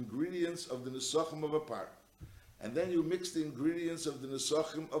the ingredients of the nesachim of a par, and then you mixed the ingredients of the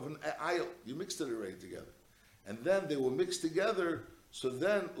nesachim of an ayil, you mixed it already together, and then they were mixed together, so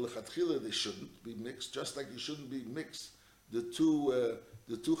then lechatchila they shouldn't be mixed, just like you shouldn't be mixed the two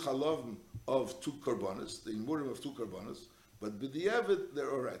chalavim of two karbanas, the imurim of two karbanas, but b'diavad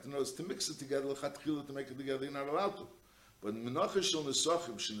they're all right. In other words, to mix it together, lechatchila, to make it together, you're not allowed to. But menachas shel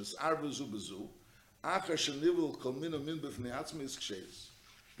nesachim shenisarva zu bezu achar shenivul kol mina min b'fnei atzmei is ksheis.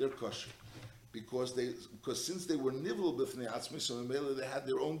 They're kosher because since they were nivul b'fnei atzmei, so in they had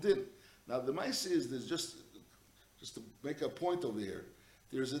their own din. Now the ma'aseh is there's just to make a point over here.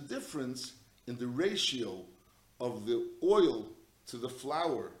 There's a difference in the ratio of the oil to the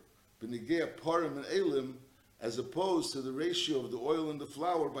flour, b'negei parim and elim, as opposed to the ratio of the oil and the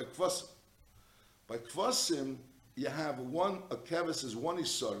flour by kvasim. By kvasim, you have a keves is one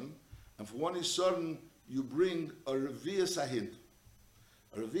isaron, and for one isaron you bring a revi'as ahin.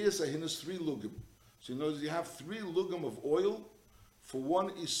 A revi'as ahin is 3 lugim. So you have 3 lugim of oil for one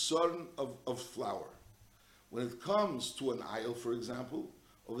isaron of flour. When it comes to an ayil, for example,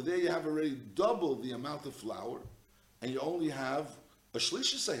 over there you have already double the amount of flour, and you only have a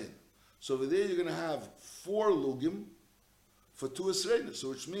shlishis ahin. So over there you're going to have 4 lugim for 2 esreinas. So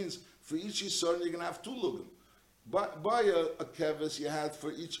which means for each isaron you're going to have 2 lugim. By a keves you had for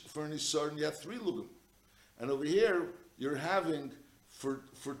an isaron you had 3 lugim, and over here you're having for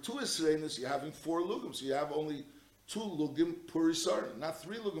 2 esreinas you're having 4 lugim. So you have only 2 lugim per isaron, not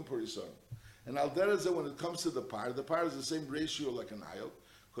 3 lugim per isaron. And al derezeh, when it comes to the par is the same ratio like an ayil,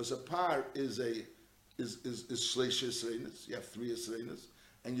 because a par is shleish esreinas. You have 3 esreinas,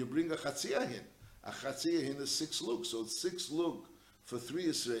 and you bring a chatziyahin. A chatziyahin is 6 lug, so it's 6 lug for 3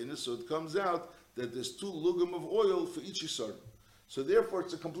 esreinas. So it comes out that there's 2 lugim of oil for each isaron. So therefore,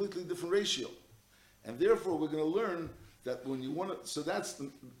 it's a completely different ratio, and therefore we're going to learn that when you want to. So that's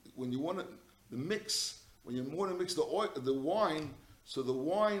when you want to mix. When you want to mix the wine. So the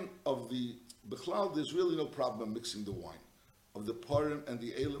wine of the Bechlal, there's really no problem mixing the wine of the parim and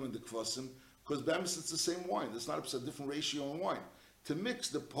the elim and the kvasim, because b'emes it's the same wine. It's not a different ratio in wine. To mix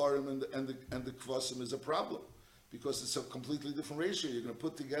the parim and the kvasim is a problem because it's a completely different ratio. You're going to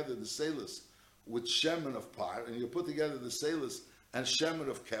put together the selis with shemen of par, and you put together the selis and shemen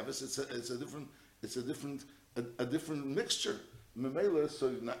of kevis. It's a different mixture. Memela,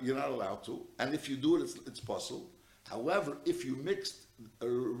 so you're not allowed to, and if you do it, it's possible. However, if you mixed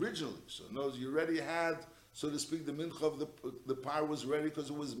originally, so in other words, you already had, so to speak, the mincha of the par was ready because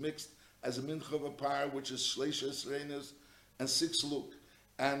it was mixed as a mincha of a par, which is shleisha esreinas and 6 luk,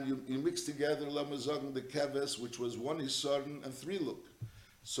 and you mix together lamazog the keves, which was 1 isaron and 3 luk.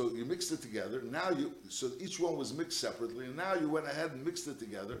 So you mixed it together. So each one was mixed separately, and now you went ahead and mixed it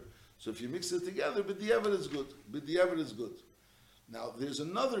together. So if you mix it together, b'diavad is good. B'diavad is good. Now there's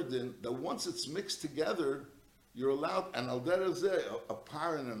another din that once it's mixed together, you're allowed, and al derezeh, a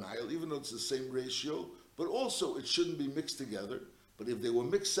par and an ayil, even though it's the same ratio, but also it shouldn't be mixed together. But if they were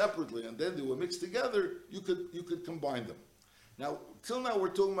mixed separately and then they were mixed together, you could combine them. Now, till now we're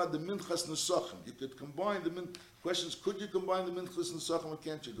talking about the minchas nesachim. You could combine the questions: could you combine the minchas nesachim or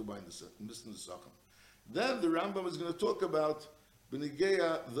can't you combine the nesachim? Then the Rambam is going to talk about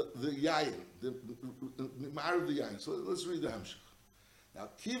b'negeya the yayin, the ma'ar of the yayin. So let's read the hamshach. Now,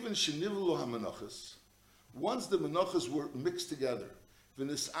 kiven shenivlu hamenachas. Once the menachas were mixed together,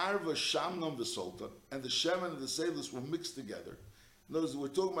 v'nisarva shamnam v'solta, and the shemen and the selis were mixed together. In other words, we're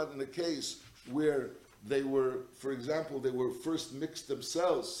talking about in a case where they were, for example, they were first mixed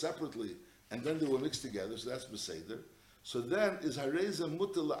themselves separately, and then they were mixed together, so that's beseder. So then, is hareza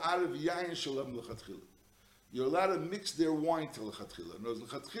mutal la'arav yayin shalem l'chatchila. You're allowed to mix their wine to l'chatchila. In other words,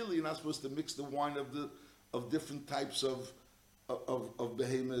 l'chatchila, you're not supposed to mix the wine of different types of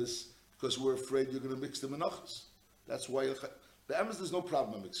behemoths, because we're afraid you're going to mix the menachas. That's why the emes there's no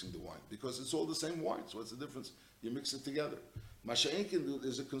problem mixing the wine, because it's all the same wine. So what's the difference? You mix it together. Masha'inkin,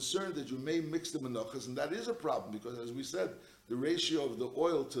 there's a concern that you may mix the menachas, and that is a problem, because as we said, the ratio of the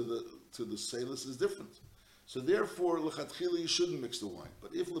oil to the selis is different. So therefore, l'chatchila, you shouldn't mix the wine.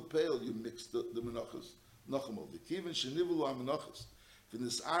 But if lepeil, you mix the menachas, nachamol, the kivin shenivulu ha-menachas,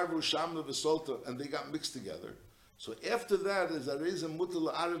 v'nisarvu shamna v'solta, and they got mixed together. So after that is areza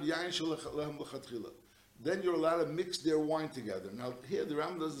mutal la'arav yain shel lechatchila. then you're allowed to mix their wine together. Now, here the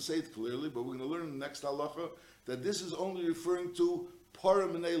Rambam doesn't say it clearly, but we're going to learn in the next halacha that this is only referring to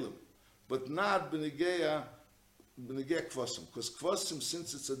parim and elim, but not b'negei kvasim, because kvasim,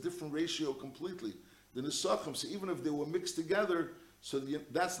 since it's a different ratio completely than nesachim, so even if they were mixed together, so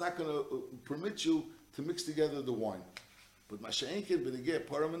that's not going to permit you to mix together the wine. But masha'enkin b'negei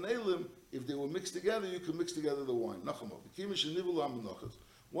parim and elim, if they were mixed together, you can mix together the wine.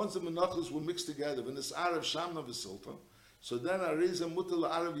 Once the menachos were mixed together, when this Arav Shamna v'silta, so then Ariza Mutal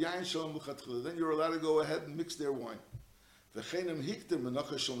Arav Yain Shalom L'chatchila, then you're allowed to go ahead and mix their wine. V'cheinem hikter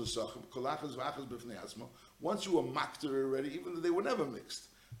menachos shel nesachim, kolachas v'achas b'fnei asmo. Once you were makter already, even though they were never mixed,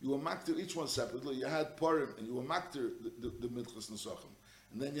 you were makter each one separately. You had parim and you were makter the minchas nesachim,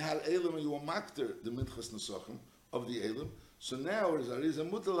 and then you had elim and you were makter the minchas nesachim of the elim. So now is Ariza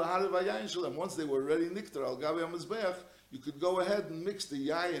Mutal Arav Yain Shalom. Once they were already nikter al gabi hamizbeach, you could go ahead and mix the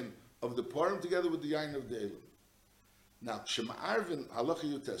yayin of the parim together with the yayin of the elim. Now, Shema'arvin, halacha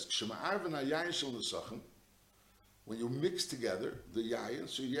yutes, Shema'arvin hayayin shel nesachim, when you mix together the yayin,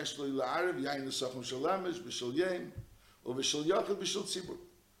 so yesh lo la'arav yayin nesachim shel lamesh, b'shel yayin, or b'shel yachid, b'shel tzibur.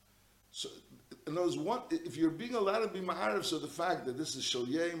 So, in other words, if you're being allowed to be ma'arav, so the fact that this is shel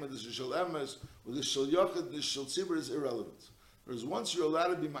yayin, and this is shel emes, or this shel yachid, this shel tzibur is irrelevant. Whereas once you're allowed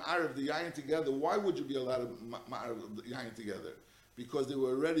to be ma'arav the yayin together, why would you be allowed to ma'arav the yayin together? Because they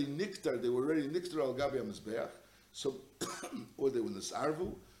were already niktar al gabi hamizbeach, so or they were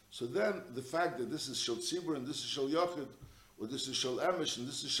nisarvu. So then the fact that this is shel tzibur and this is shel yachid, or this is shel emesh and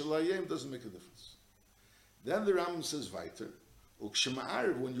this is shel hayim doesn't make a difference. Then the Rambam says weiter,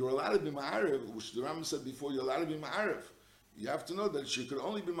 ukshema'arav, when you're allowed to be ma'arav, which the Rambam said before, you're allowed to be ma'arav. You have to know that you could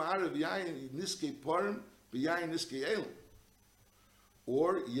only be ma'arav yayin niskei parim b'yayin niskei elim.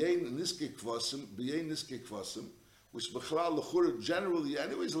 Or yein niskei kvasim, b'yein niskei kvasim, which b'chlal l'chura generally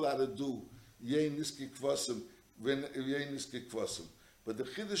anyways allowed to do yein niskei kvasim, yein niskei kvasim. But the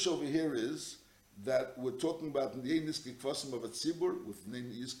chiddush over here is that we're talking about yein niskei kvasim of a tzibur with yein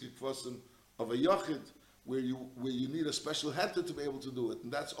niskei kvasim of a yachid, where you need a special heter to be able to do it,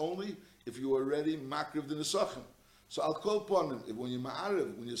 and that's only if you are already makriv the nesachim. So I'll call upon him when you're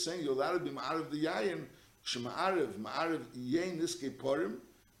ma'arav, when you're saying you're allowed to be ma'arav the yayin. Shema'arav, ma'arav, yein niskei parim,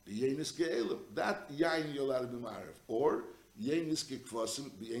 yein niskei elim. That yayin you're allowed to be ma'arav. Or, yein niskei kvasim,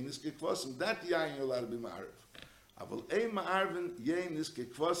 yein niskei kvasim. That yayin you're allowed to be ma'arav. Aval ein ma'arvin, yein niskei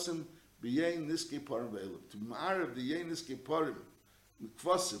kvasim, yein niskei parim ve'elim. To be ma'arav the yein niskei parim,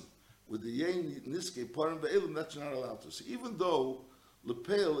 kvasim, with the yein niskei parim ve'elim, that's not allowed to. So even though,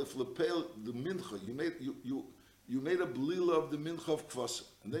 if lepel, the mincha, you made a blila of the mincha of kvasim,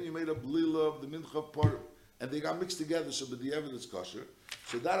 and then you made a blila of the mincha of parim, and they got mixed together, so but the evidence kosher.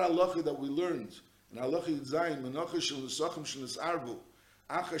 So that halacha that we learned in halacha yitzayin, menacha shel nesachim shel nesarvu,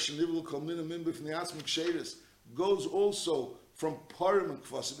 acha shenivlu kol mina min b'fnei atzmik sheiris, goes also from parim and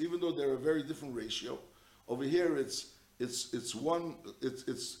kvasim, even though they're a very different ratio. Over here, it's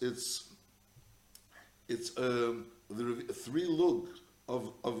three lug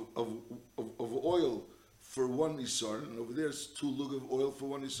of oil for one isarn, and over there it's 2 lug of oil for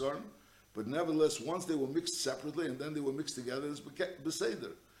one isarn. But nevertheless, once they were mixed separately and then they were mixed together, it's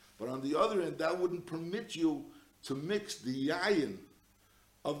beseder. But on the other end, that wouldn't permit you to mix the yayin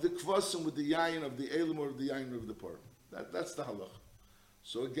of the kvasim with the yayin of the elim or the yayin of the parim. That's the halach.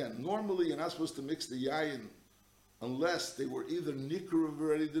 So again, normally you're not supposed to mix the yayin unless they were either nikruv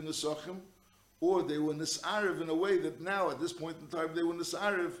already the nesachim, or they were nisariv in a way that now at this point in time they were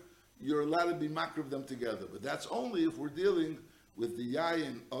nisariv. You're allowed to be makriv them together, but that's only if we're dealing with the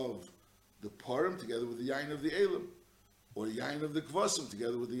yayin of the parim together with the yayin of the elim, or the yayin of the kvasim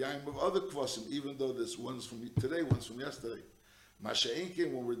together with the yayin of other kvasim, even though this one's from today, one's from yesterday.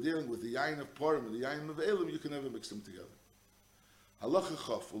 Masha'inkin, when we're dealing with the yayin of parim and the yayin of elim, you can never mix them together. Halacha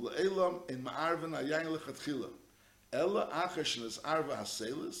chaf, u'le'elam in ma'arvin ha'yayin lechatchila, ela achash nes arva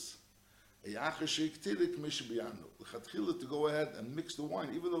haselis, to go ahead and mix the wine,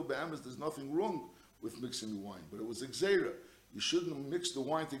 even though be'emes there's nothing wrong with mixing the wine, but it was a gzeira. You shouldn't mix the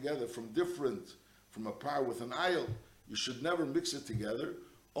wine together from a par with an aisle. You should never mix it together,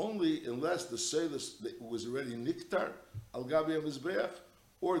 only unless the seilus was already niktar al gabi hamizbeach,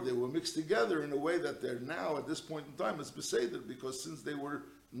 or they were mixed together in a way that they're now at this point in time it's beseder, because since they were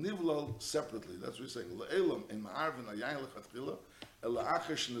nivlal separately, that's what we're saying. Le'elam in ma'arvin hayayin lechatchila. The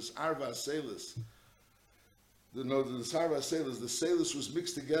salus was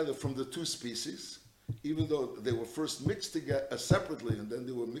mixed together from the two species, even though they were first mixed together separately and then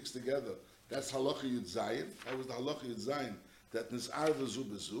they were mixed together. That's halacha yud zayin. That was the halacha yud zayin. That nisarva zu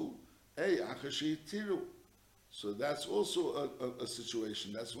bezu, achashi tiru. So that's also a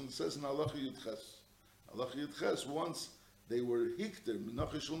situation. That's when it says in halacha yud ches. Halacha Yitches, once they were hikter,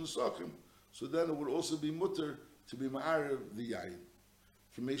 minachish u'nesachim, so then it would also be mutter to be ma'arev the yayin.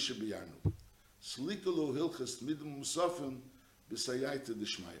 K'meisha b'yarnu. Slikalu hilchas midum musafim b'sayayta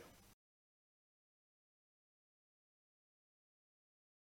d'shmaya.